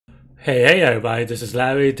Hey everybody, this is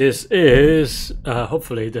Larry. This is,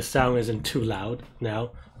 hopefully the sound isn't too loud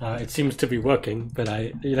now. It seems to be working, but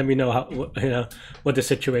let me know what the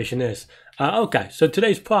situation is. Okay, so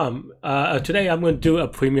today's problem, today I'm going to do a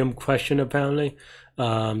premium question apparently,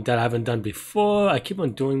 that I haven't done before. I keep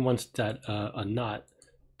on doing ones that are not.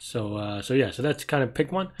 So let's kind of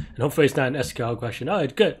pick one, and hopefully it's not an SQL question. All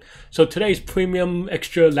right, good. So today's premium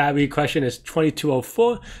extra Larry question is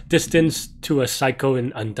 2204, distance to a cycle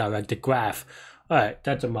in undirected graph. All right,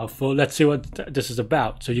 that's a mouthful. Let's see what this is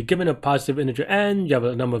about. So you're given a positive integer n, you have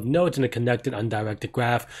a number of nodes in a connected undirected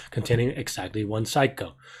graph containing exactly one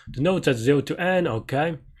cycle. The nodes are 0 to n,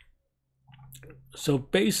 okay. So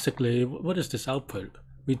basically, what is this output?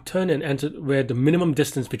 Return and enter where the minimum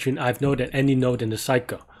distance between ith node and any node in the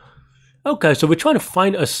cycle. Okay, so we're trying to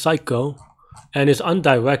find a cycle and it's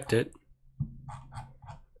undirected.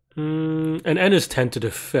 And n is 10 to the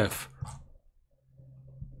 5th.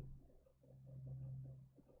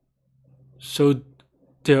 So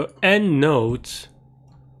there are n nodes.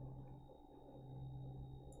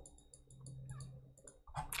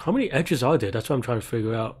 How many edges are there? That's what I'm trying to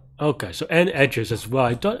figure out. Okay, so n edges as well.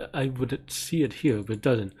 I thought I would see it here, but it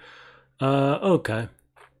doesn't. Okay.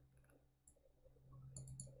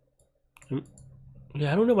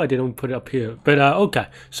 Yeah, I don't know why they don't put it up here, but okay.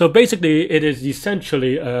 So basically, it is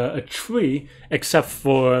essentially a tree, except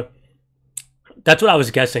for. That's what I was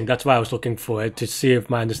guessing. That's why I was looking for it to see if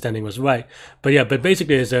my understanding was right. But yeah, but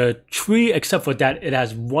basically, it's a tree, except for that it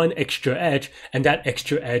has one extra edge, and that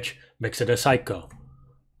extra edge makes it a cycle.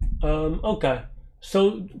 Okay.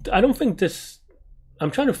 So I don't think this. I'm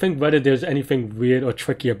trying to think whether there's anything weird or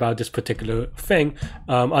tricky about this particular thing,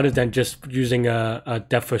 other than just using a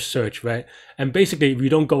depth first search, right? And basically, if you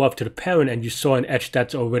don't go up to the parent and you saw an edge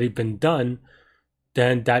that's already been done,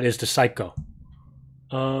 then that is the cycle.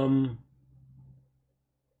 At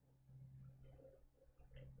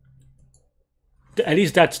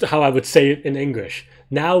least that's how I would say it in English.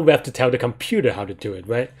 Now we have to tell the computer how to do it,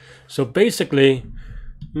 right? So basically,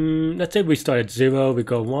 let's say we start at 0, we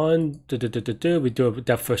go 1, we do a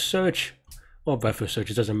depth first search, or breadth first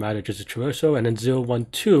search, it doesn't matter, just a traversal, and then 0, 1,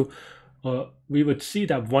 2, we would see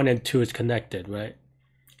that 1 and 2 is connected, right?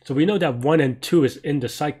 So we know that 1 and 2 is in the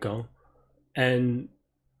cycle, and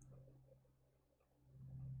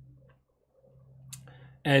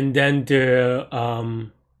then there,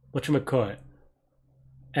 whatchamacallit,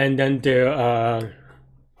 and then there,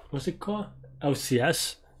 what's it called?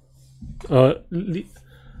 LCS?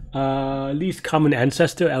 Least common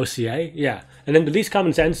ancestor, LCA, yeah. And then the least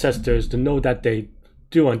common ancestor is the node that they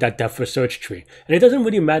do on that depth first search tree. And it doesn't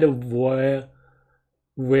really matter where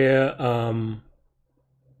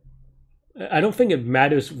I don't think it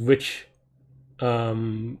matters which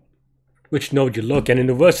node you look. And in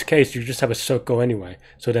the worst case, you just have a circle anyway.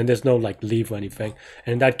 So then there's no like leave or anything.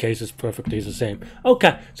 And in that case, it's perfectly the same.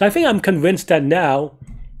 Okay, so I think I'm convinced that now.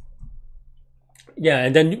 Yeah,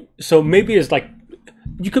 and then so maybe it's like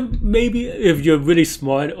you could maybe, if you're really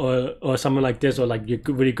smart or something like this, or like you're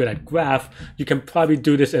really good at graph, you can probably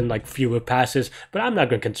do this in like fewer passes. But I'm not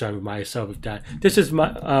going to concern myself with that. This is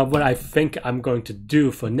my what I think I'm going to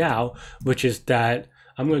do for now, which is that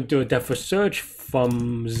I'm going to do a depth first search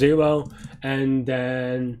from 0, and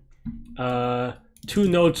then 2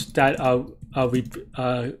 nodes that are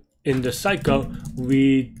in the cycle.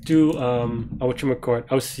 We do whatchamacallit,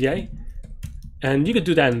 LCA. And you could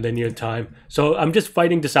do that in linear time. So I'm just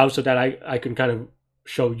fighting this out so that I can kind of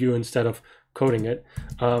show you instead of coding it.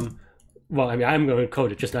 Well, I mean, I'm going to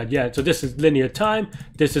code it, just not yet. So this is linear time.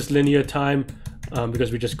 This is linear time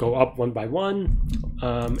because we just go up one by one.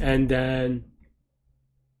 And then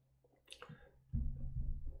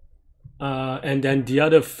the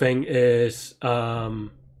other thing is, oh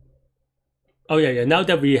yeah. Now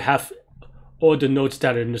that we have all the nodes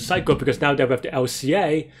that are in the cycle, because now that we have the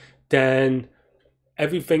LCA, then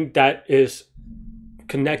everything that is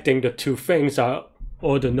connecting the two things are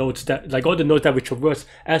all the nodes that we traverse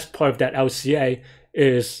as part of that LCA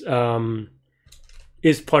is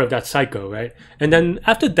part of that cycle, right? And then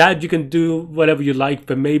after that, you can do whatever you like,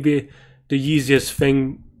 but maybe the easiest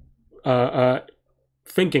thing,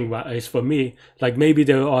 thinking wise for me, like maybe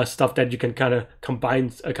there are stuff that you can kind of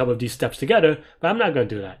combine a couple of these steps together, but I'm not going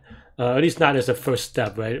to do that. At least not as a first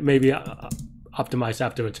step, right? Maybe optimize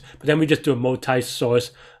afterwards, but then we just do a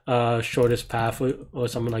multi-source shortest path or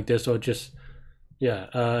something like this, or just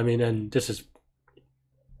I mean, and this is,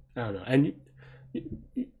 I don't know,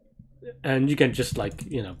 and you can just like,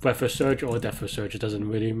 you know, breadth first search or depth first search, it doesn't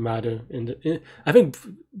really matter. I think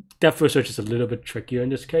depth first search is a little bit trickier in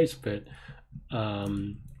this case, but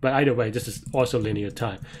either way, this is also linear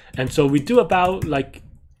time. And so we do about like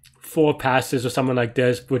 4 passes or something like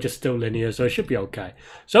this, which is still linear, so it should be okay.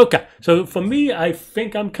 So okay, so for me, I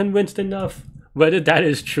think I'm convinced enough. Whether that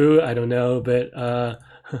is true, I don't know, but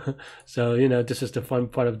so you know, this is the fun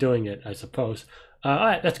part of doing it, I suppose. All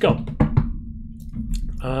right, let's go.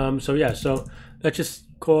 So yeah, so let's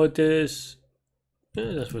just call this.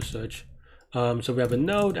 Let's research. So we have a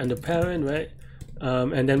node and the parent, right?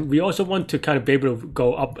 And then we also want to kind of be able to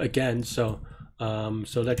go up again. So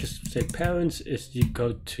so let's just say parents is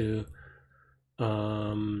equal to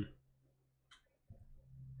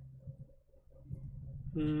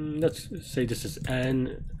let's say this is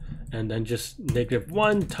n, and then just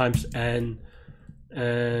 -1 times n,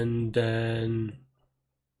 and then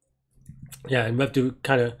yeah, and we have to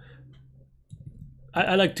kind of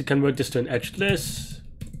I like to convert this to an edge list.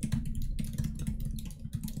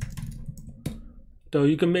 Though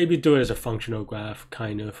you can maybe do it as a functional graph,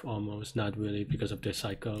 kind of, almost, not really because of the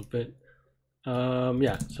cycle, but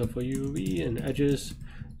yeah, so for UV and edges,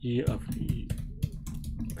 E of E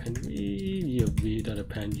append V, E of V dot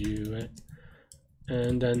append U, right?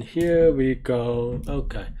 And then here we go,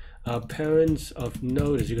 okay, parents of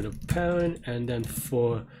node is equal to parent, and then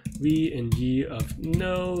for V and E of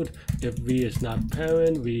node, if V is not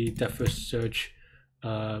parent, we therefore search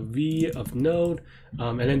V of node,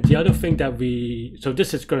 and then the other thing that so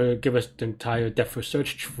this is going to give us the entire depth first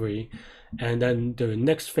search tree, and then the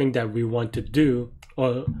next thing that we want to do,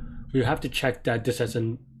 or we have to check that this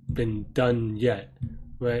hasn't been done yet,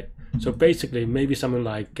 right? So basically maybe something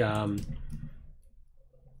like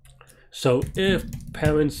so if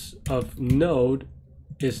parents of node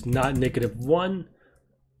is not -1,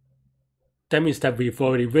 that means that we've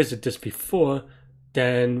already visited this before,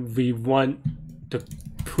 then we want the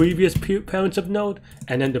previous parents of node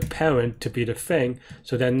and then the parent to be the thing.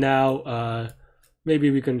 So then now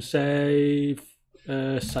maybe we can say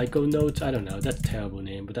cycle nodes. I don't know, that's a terrible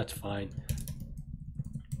name, but that's fine.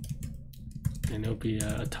 And it'll be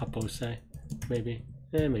a tuple, say, maybe.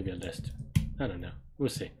 Maybe a list. I don't know, we'll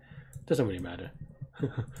see. Doesn't really matter.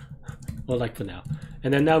 Well, like for now.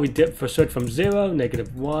 And then now we did for search from 0,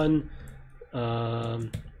 -1.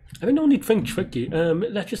 I mean, the only thing tricky,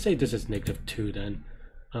 let's just say this is -2 then.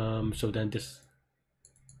 So then this,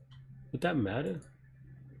 would that matter?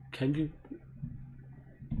 Can you?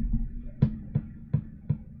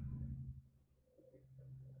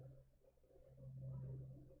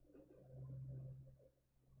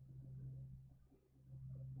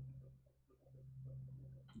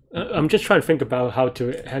 I'm just trying to think about how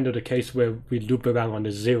to handle the case where we loop around on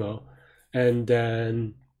the 0, and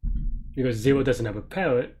then because 0 doesn't have a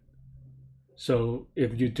parent, so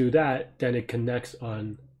if you do that, then it connects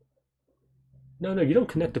on. No, you don't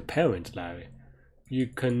connect the parent, Larry. You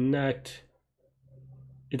connect.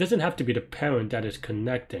 It doesn't have to be the parent that is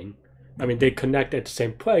connecting. I mean, they connect at the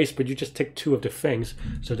same place, but you just take 2 of the things.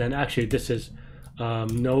 So then actually this is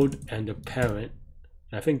node and the parent.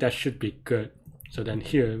 I think that should be good. So then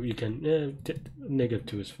here you can,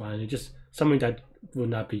 -2 is fine. It's just something that will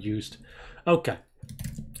not be used. Okay.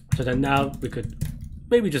 So then now we could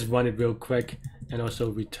maybe just run it real quick and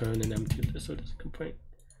also return an empty list so there's a complaint.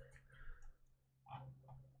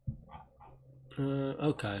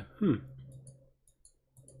 Okay.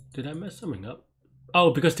 Did I mess something up?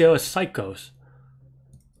 Oh, because there are cycles.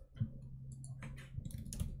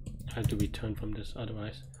 I have to return from this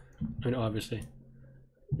otherwise. I mean, obviously.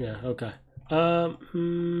 Yeah, okay.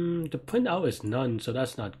 The print out is none, so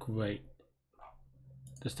that's not great.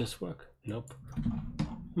 Does this work? Nope.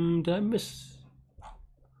 Did I miss?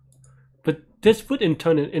 But this would in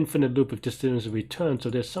turn an infinite loop if this didn't return, so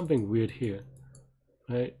there's something weird here,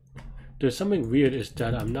 right? There's something weird is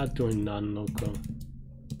that I'm not doing non-local.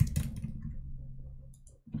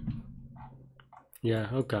 Yeah,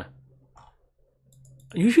 okay.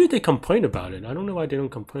 Usually they complain about it. I don't know why they don't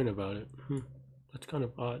complain about it. That's kind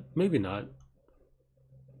of odd. Maybe not.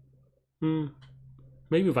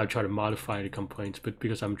 Maybe if I try to modify the complaints, but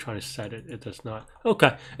because I'm trying to set it, it does not.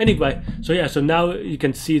 Okay. Anyway, so yeah, so now you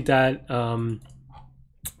can see that,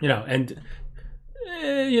 you know, and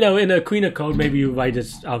you know, in a cleaner code, maybe you write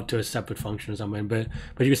this out to a separate function or something. But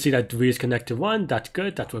you can see that 3 is connected to 1. That's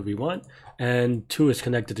good. That's what we want. And 2 is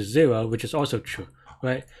connected to 0, which is also true,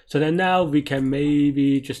 right? So then now we can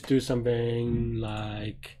maybe just do something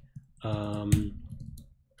like,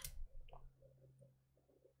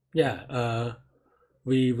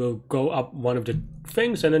 we will go up one of the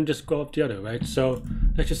things and then just go up the other, right? So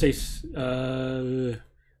let's just say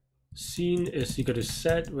scene is equal to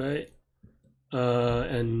set, right?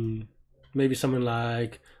 And maybe something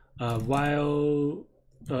like while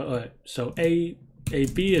so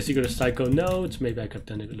AB is equal to cycle nodes. Maybe I could have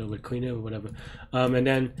done it a little bit cleaner or whatever. And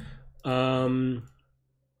then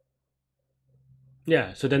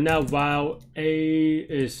Yeah, so then now while a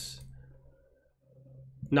is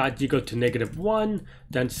not equal to -1,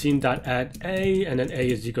 then scene.add a, and then a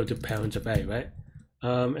is equal to parents of a, right?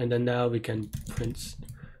 And then now we can print,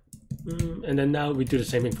 and then now we do the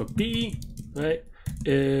same thing for b, right?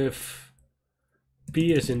 If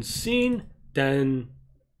b is in scene, then,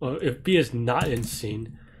 or if b is not in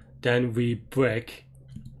scene, then we break.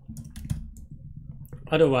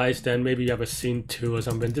 Otherwise, then maybe you have a scene 2 or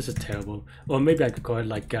something. This is terrible. Or maybe I could call it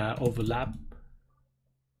like overlap.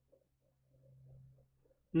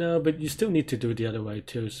 No, but you still need to do it the other way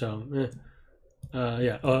too. So,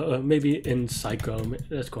 yeah, or maybe in cycle.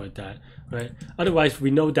 Let's call it that, right? Otherwise,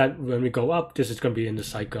 we know that when we go up, this is going to be in the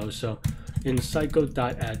cycle. So, in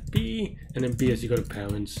cycle.add b, and then b is equal to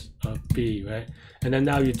parents of b, right? And then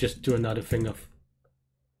now you just do another thing of.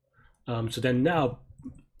 So then now,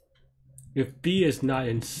 if b is not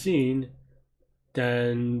in scene,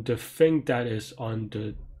 then the thing that is on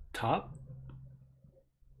the top.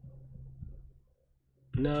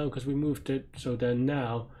 No, because we moved it. So then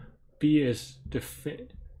now b is the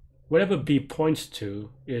whatever b points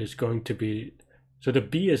to is going to be. So the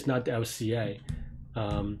b is not the LCA.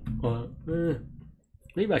 Or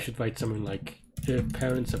maybe I should write something like if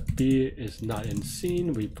parents of b is not in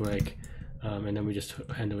scene, we break. And then we just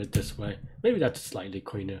handle it this way. Maybe that's slightly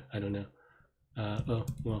cleaner. I don't know. Oh,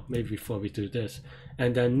 well, maybe before we do this.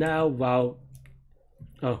 And then now while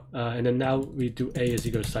and then now we do a is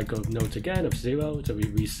equal to cycle of nodes again of 0, so we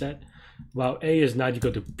reset. While a is not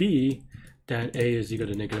equal to b, then a is equal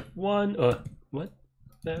to -1, or what?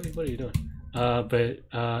 What are you doing? But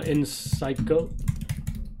in cycle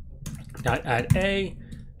that add a,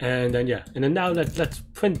 and then yeah, and then now let's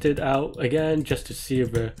print it out again just to see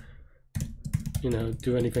if we're,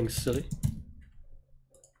 do anything silly.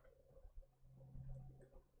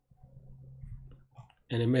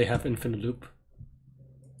 And it may have infinite loop.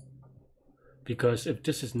 Because if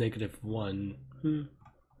this is -1,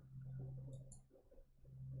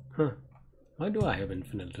 why do I have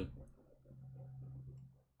infinite loop?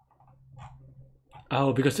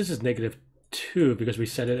 Oh, because this is -2, because we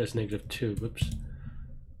set it as -2. Whoops.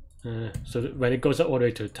 So when it goes all the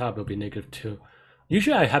way to the top, it'll be -2.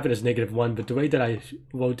 Usually I have it as -1, but the way that I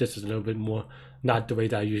wrote this is a little bit more not the way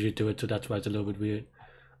that I usually do it, so that's why it's a little bit weird.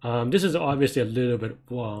 This is obviously a little bit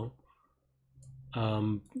wrong.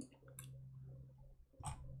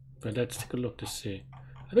 But let's take a look to see.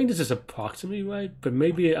 I think this is approximately right, but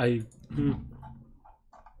maybe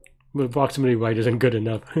well, approximately right isn't good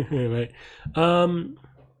enough, right? I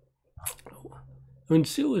mean,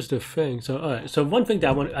 0 is the thing. So, all right. So one thing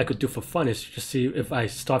that I could do for fun is just see if I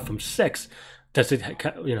start from 6, does it,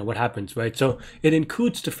 what happens, right? So it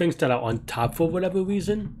includes the things that are on top for whatever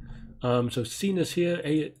reason. So scene is here.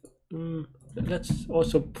 Let's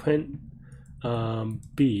also print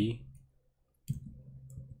b.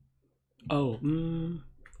 Oh,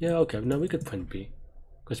 yeah, okay. No, we could print b,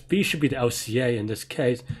 because b should be the LCA in this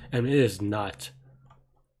case, and it is not.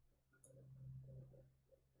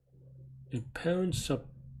 If parents of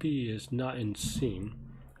b is not in scene,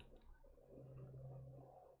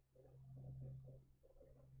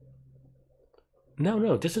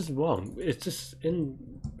 no, this is wrong. It's just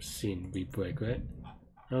in scene we break, right?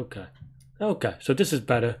 Okay, so this is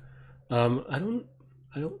better. I don't.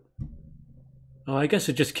 Oh, I guess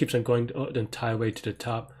it just keeps on going the entire way to the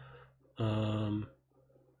top.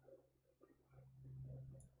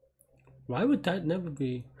 Why would that never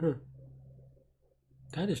be?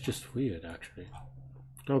 That is just weird, actually.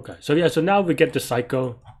 Okay, so yeah, so now we get the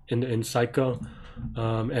cycle in cycle,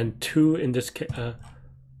 and 2 in this case.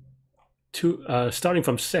 2 starting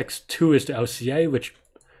from 6, 2 is the LCA, which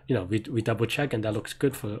we double check, and that looks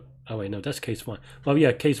good for. Oh wait, no, that's case 1. Well,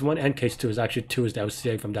 yeah, case 1 and case 2 is actually 2 is the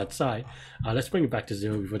LCA from that side. Let's bring it back to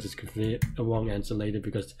 0 before this gives me a wrong answer later,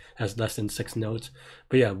 because it has less than 6 nodes.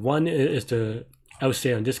 But yeah, 1 is the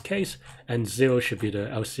LCA in this case, and 0 should be the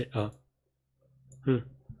LCA.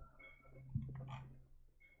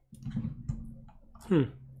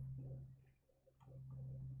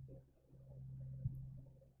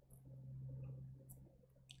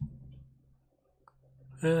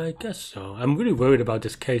 I guess so. I'm really worried about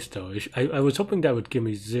this case though. I was hoping that would give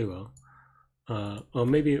me 0. Or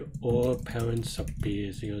maybe all parents of b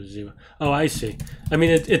is equal to 0. Oh, I see. I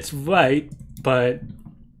mean, it's right, but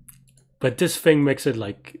this thing makes it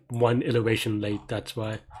like 1 iteration late. That's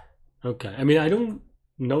why. Okay. I mean, I don't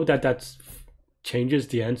know that that's changes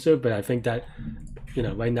the answer, but I think that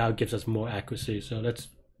right now it gives us more accuracy. So let's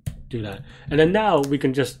do that. And then now we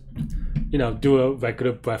can just do a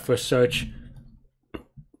regular breadth first search.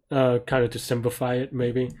 kind of to simplify it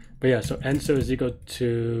maybe. But yeah, so answer is equal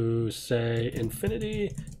to say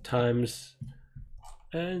infinity times,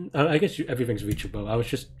 and I guess everything's reachable. I was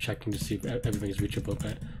just checking to see if everything's reachable,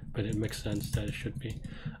 but it makes sense that it should be.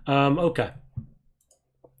 Okay.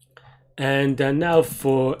 And then now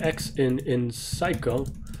for x in cycle,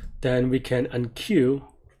 then we can unqueue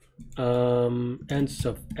ends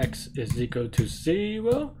of x is equal to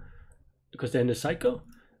 0 because they're in the cycle.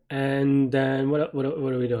 And then what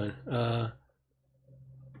are we doing?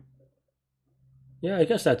 Yeah, I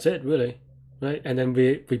guess that's it really, right? And then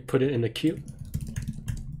we put it in the queue.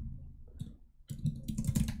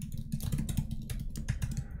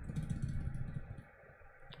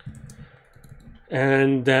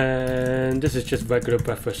 And then this is just regular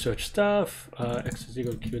breadth search stuff. X is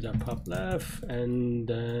equal to q.pop left, and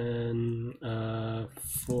then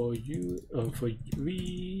for v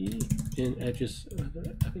in edges,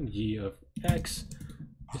 I think y of x.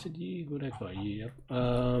 Is it y? What would I call y?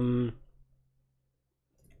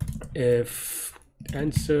 If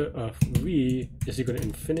answer of v is equal to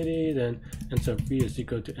infinity, then answer of v is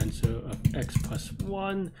equal to answer of x plus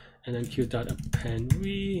 1, and then q dot append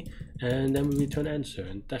v, and then we return answer,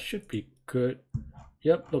 and that should be good.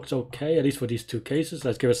 Yep, looks okay, at least for these two cases.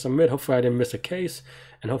 Let's give it a submit. Hopefully I didn't miss a case,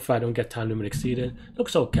 and hopefully I don't get time limit exceeded.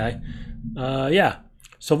 Looks okay. Yeah,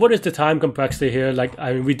 so what is the time complexity here? Like,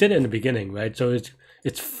 I mean, we did it in the beginning, right? So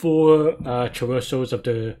it's 4 traversals of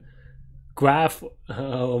the graph,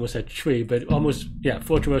 almost a tree, but almost, yeah,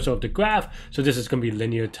 4 traversal of the graph. So this is going to be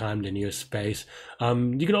linear time, linear space.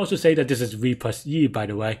 You can also say that this is v plus y, by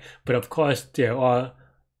the way, but of course there are,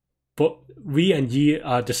 but v and y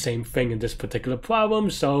are the same thing in this particular problem,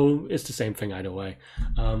 so it's the same thing either way.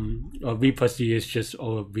 Or v plus y is just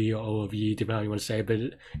O of v or O of y, depending on how you want to say it, but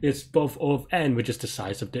it's both O of n, which is the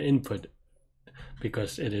size of the input,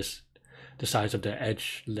 because it is the size of the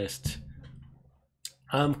edge list.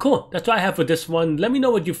 Cool. That's what I have for this one. Let me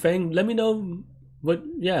know what you think. Let me know what,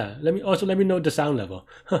 yeah, let me know the sound level.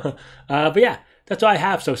 But yeah, that's all I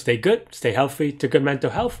have. So stay good, stay healthy, to good mental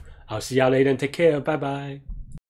health. I'll see y'all later and take care. Bye bye.